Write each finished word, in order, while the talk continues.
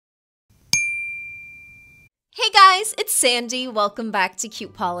Hey guys, it's Sandy. Welcome back to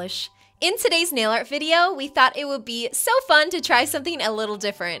CutePolish. In today's nail art video, we thought it would be so fun to try something a little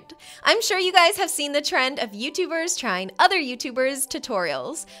different. I'm sure you guys have seen the trend of YouTubers trying other YouTubers'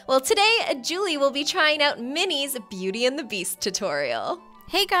 tutorials. Well, today, Juli will be trying out Minnie'S Beauty and the Beast tutorial.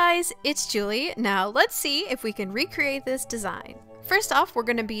 Hey guys, it's Juli. Now let's see if we can recreate this design. First off, we're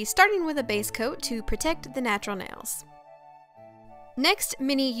going to be starting with a base coat to protect the natural nails. Next,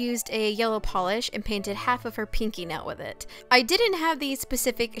 Minnie used a yellow polish and painted half of her pinky nail with it. I didn't have the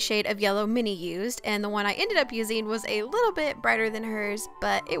specific shade of yellow Minnie used, and the one I ended up using was a little bit brighter than hers,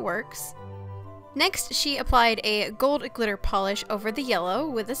 but it works. Next, she applied a gold glitter polish over the yellow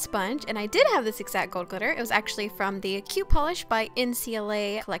with a sponge, and I did have this exact gold glitter. It was actually from the CutePolish by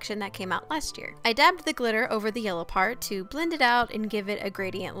NCLA collection that came out last year. I dabbed the glitter over the yellow part to blend it out and give it a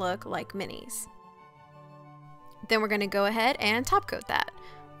gradient look like Minnie's. Then we're going to go ahead and top coat that.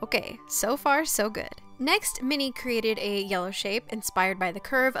 Okay, so far so good. Next, Minnie created a yellow shape inspired by the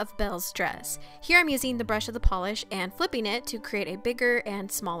curve of Belle's dress. Here I'm using the brush of the polish and flipping it to create a bigger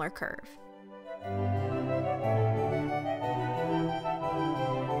and smaller curve.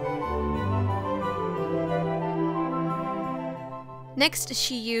 Next,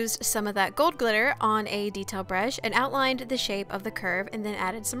 she used some of that gold glitter on a detail brush and outlined the shape of the curve and then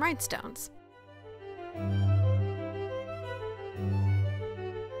added some rhinestones.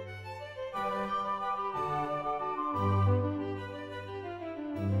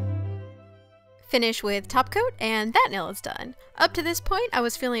 Finish with top coat, and that nail is done. Up to this point, I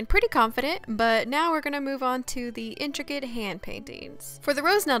was feeling pretty confident, but now we're going to move on to the intricate hand paintings. For the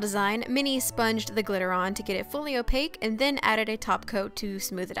rose nail design, Minnie sponged the glitter on to get it fully opaque and then added a top coat to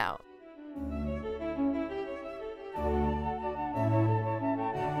smooth it out.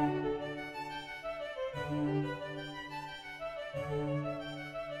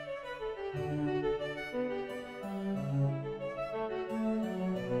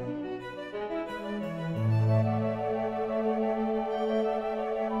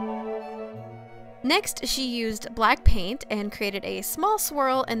 Next, she used black paint and created a small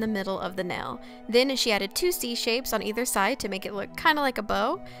swirl in the middle of the nail. Then she added two C shapes on either side to make it look kind of like a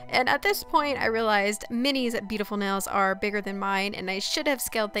bow. And at this point, I realized Minnie's beautiful nails are bigger than mine, and I should have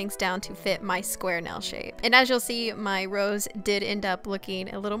scaled things down to fit my square nail shape. And as you'll see, my rose did end up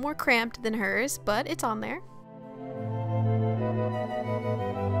looking a little more cramped than hers, but it's on there.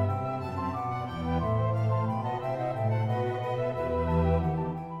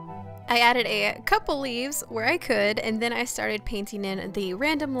 I added a couple leaves where I could, and then I started painting in the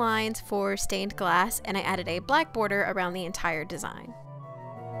random lines for stained glass, and I added a black border around the entire design.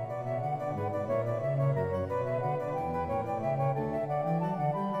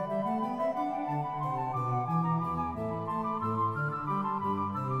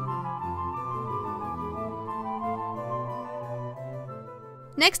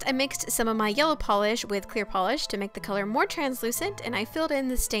 Next, I mixed some of my yellow polish with clear polish to make the color more translucent, and I filled in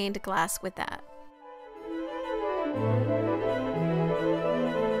the stained glass with that.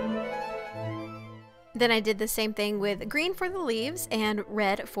 Then I did the same thing with green for the leaves and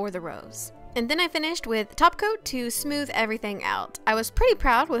red for the rose. And then I finished with top coat to smooth everything out. I was pretty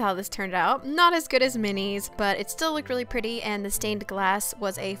proud with how this turned out. Not as good as Minnie's, but it still looked really pretty, and the stained glass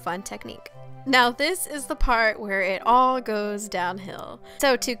was a fun technique. Now this is the part where it all goes downhill.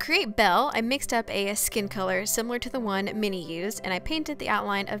 So to create Belle, I mixed up a skin color similar to the one Minnie used, and I painted the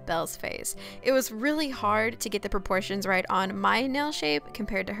outline of Belle's face. It was really hard to get the proportions right on my nail shape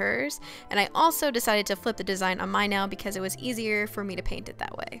compared to hers, and I also decided to flip the design on my nail because it was easier for me to paint it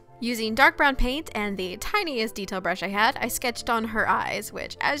that way. Using dark brown paint and the tiniest detail brush I had, I sketched on her eyes,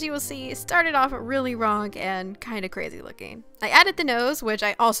 which as you will see started off really wrong and kind of crazy looking. I added the nose, which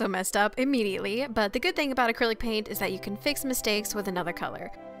I also messed up immediately, but the good thing about acrylic paint is that you can fix mistakes with another color.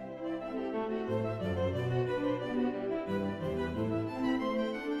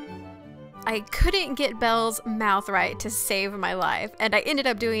 I couldn't get Belle's mouth right to save my life, and I ended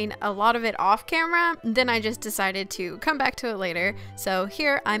up doing a lot of it off camera. Then I just decided to come back to it later, so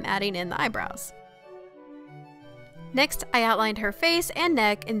here I'm adding in the eyebrows. Next, I outlined her face and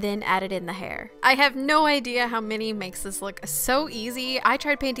neck and then added in the hair. I have no idea how Minnie makes this look so easy. I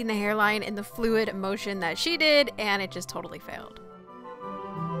tried painting the hairline in the fluid motion that she did, and it just totally failed.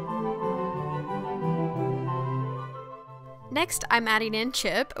 Next, I'm adding in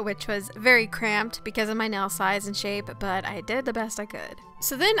chip, which was very cramped because of my nail size and shape, but I did the best I could.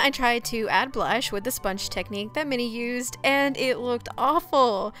 So then I tried to add blush with the sponge technique that Minnie used, and it looked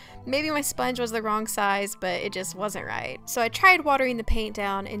awful. Maybe my sponge was the wrong size, but it just wasn't right. So I tried watering the paint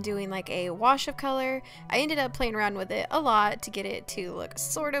down and doing like a wash of color. I ended up playing around with it a lot to get it to look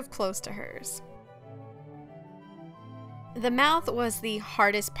sort of close to hers. The mouth was the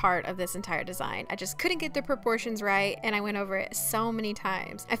hardest part of this entire design. I just couldn't get the proportions right, and I went over it so many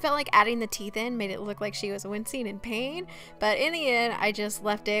times. I felt like adding the teeth in made it look like she was wincing in pain, but in the end, I just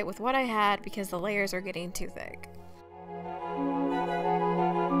left it with what I had because the layers are getting too thick.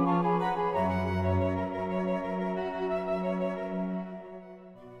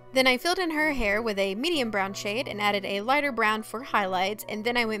 Then I filled in her hair with a medium brown shade and added a lighter brown for highlights, and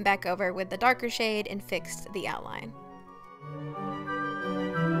then I went back over with the darker shade and fixed the outline.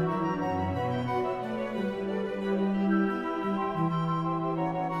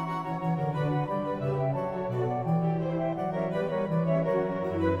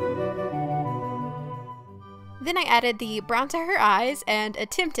 Then I added the brown to her eyes and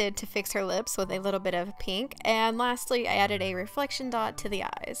attempted to fix her lips with a little bit of pink, and lastly I added a reflection dot to the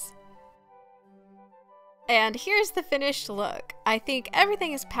eyes. And here's the finished look. I think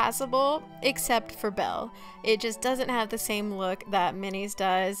everything is passable except for Belle. It just doesn't have the same look that Minnie's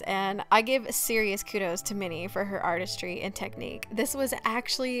does, and I give serious kudos to Minnie for her artistry and technique. This was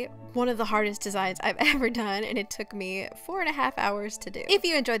actually one of the hardest designs I've ever done, and it took me 4.5 hours to do. If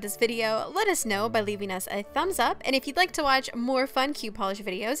you enjoyed this video, let us know by leaving us a thumbs up, and if you'd like to watch more fun CutePolish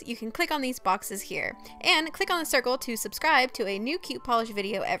videos, you can click on these boxes here, and click on the circle to subscribe to a new CutePolish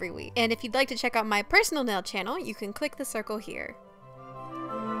video every week. And if you'd like to check out my personal nail channel, you can click the circle here.